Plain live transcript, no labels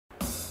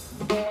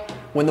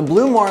When the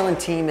Blue Marlin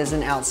team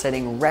isn't out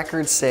setting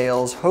record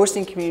sales,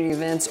 hosting community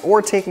events,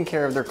 or taking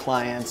care of their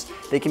clients,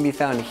 they can be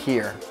found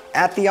here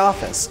at the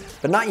office,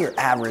 but not your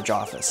average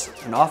office.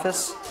 An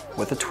office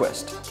with a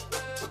twist.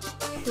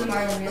 Blue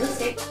Marlin Real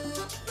Estate.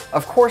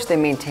 Of course, they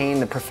maintain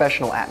the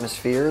professional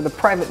atmosphere, the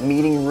private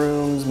meeting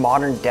rooms,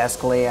 modern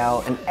desk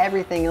layout, and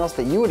everything else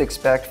that you would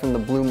expect from the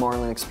Blue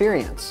Marlin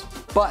experience.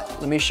 But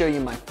let me show you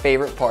my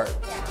favorite part.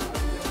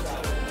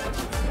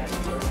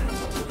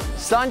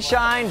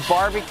 Sunshine,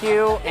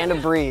 barbecue, and a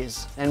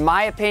breeze. In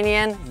my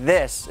opinion,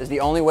 this is the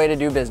only way to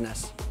do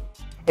business.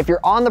 If you're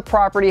on the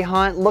property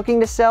hunt, looking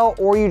to sell,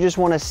 or you just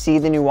want to see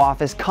the new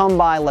office, come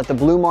by, let the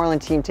Blue Marlin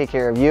team take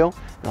care of you,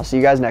 and I'll see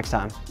you guys next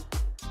time.